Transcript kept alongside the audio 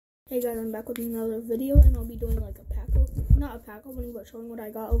Hey guys, I'm back with another video, and I'll be doing like a pack opening, not a pack opening, but showing what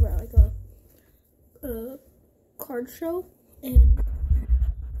I got over at like a card show, and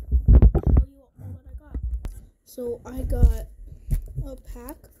I'll show you all that I got. So I got a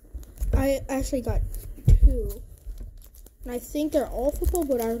pack. I actually got two, and I think they're all football,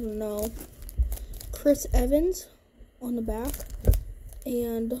 but I don't know. Chris Evans on the back,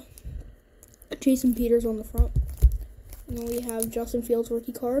 and Jason Peters on the front. And then we have Justin Fields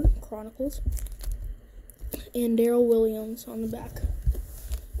rookie card, Chronicles, and Darrell Williams on the back.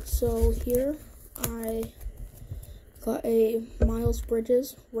 So here I got a Miles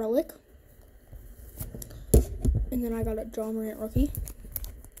Bridges relic, and then I got a John Morant rookie,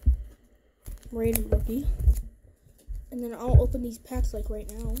 rated rookie, and then I'll open these packs like right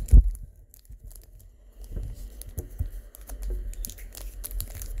now.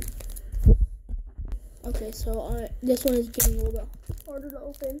 Okay, so this one is getting a little bit harder to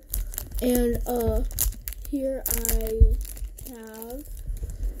open. And here I have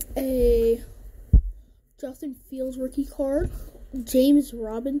a Justin Fields rookie card, James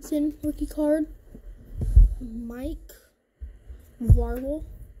Robinson rookie card, Mike Varvel,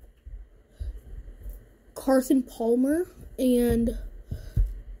 Carson Palmer, and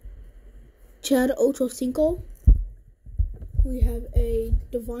Chad Ochocinco. We have a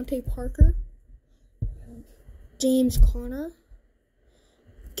Devontae Parker, James Conner,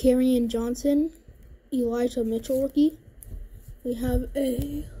 Kerryon Johnson, Elijah Mitchell rookie. We have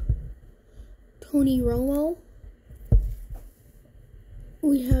a Tony Romo.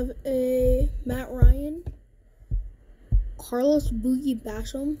 We have a Matt Ryan, Carlos Boogie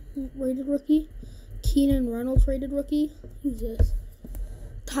Basham rated rookie, Keenan Reynolds rated rookie. Who's this?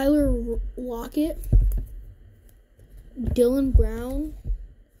 Tyler Lockett, Dylan Brown,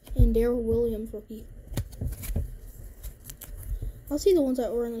 and Darrell Williams rookie. I'll see the ones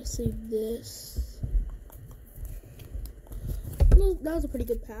that were in the sleeve. This. That was a pretty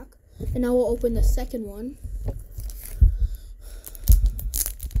good pack. And now we'll open the second one.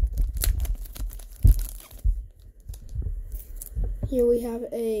 Here we have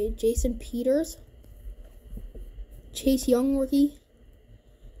a Jason Peters, Chase Young rookie,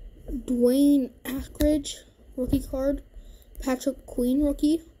 Dwayne Askridge rookie card, Patrick Queen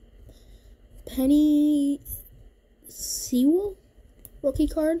rookie, Penny Sewell rookie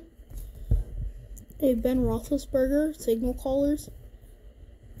card, a Ben Roethlisberger signal callers,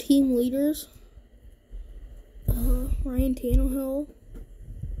 team leaders, Ryan Tannehill,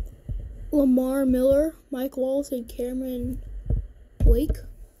 Lamar Miller, Mike Wallace, and Cameron Wake,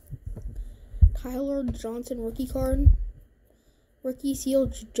 Tyler Johnson rookie card, Ricky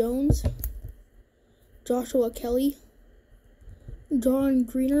Seals-Jones, Joshua Kelly, John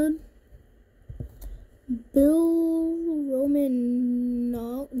Greenard, Bill Romanowski,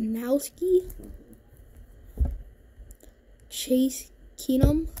 Chase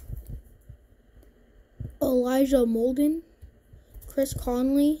Keenum, Elijah Molden, Chris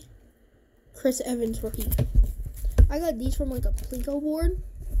Conley, Chris Evans rookie. I got these from like a Plinko board,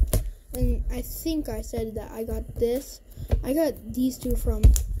 and I think I said that I got this. I got these two from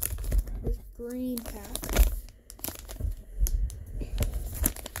this green pack.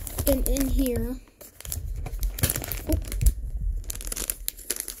 And in here,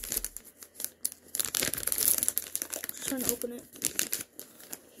 trying to open it.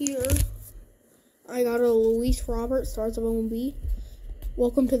 Here, I got a Luis Robert, Stars of MLB.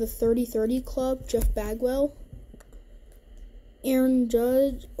 Welcome to the 30-30 Club, Jeff Bagwell. Aaron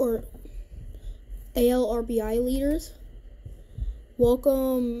Judge, or AL RBI leaders.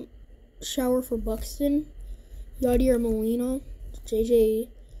 Welcome shower for Buxton. Yadier Molina, JJ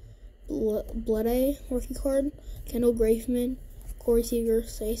Bleday rookie card. Kendall Graveman, Corey Seager,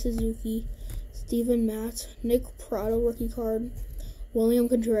 Seiya Suzuki, Steven Matz, Nick Prado rookie card, William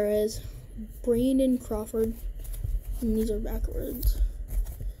Contreras, Brandon Crawford, and these are backwards.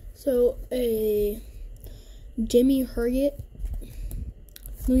 So a Jimmy Herget,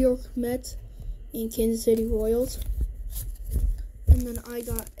 New York Mets, and Kansas City Royals. And then I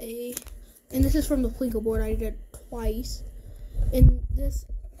got and this is from the Plinko board. I did twice. And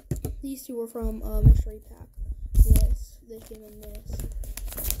these two were from Mystery Pack. They came in this.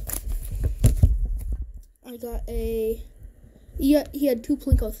 I got he had two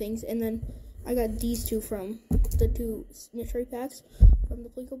Plinko things, and then I got these two from the two mystery packs from the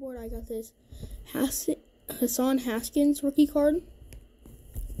Plinko board. I got this Hassan Haskins rookie card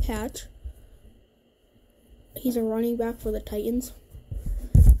patch. He's a running back for the Titans.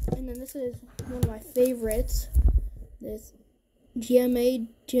 And then this is one of my favorites. This GMA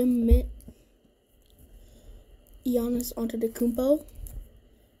Jim Mint Giannis Antetokounmpo.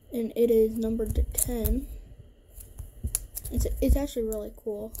 and it is numbered to 10. It's actually really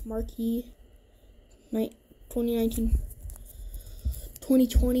cool. Marquee, 2019,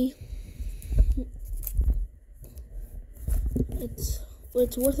 2020.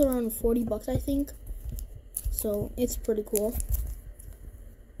 It's worth around $40, I think. So it's pretty cool.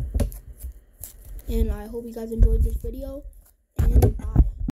 And I hope you guys enjoyed this video.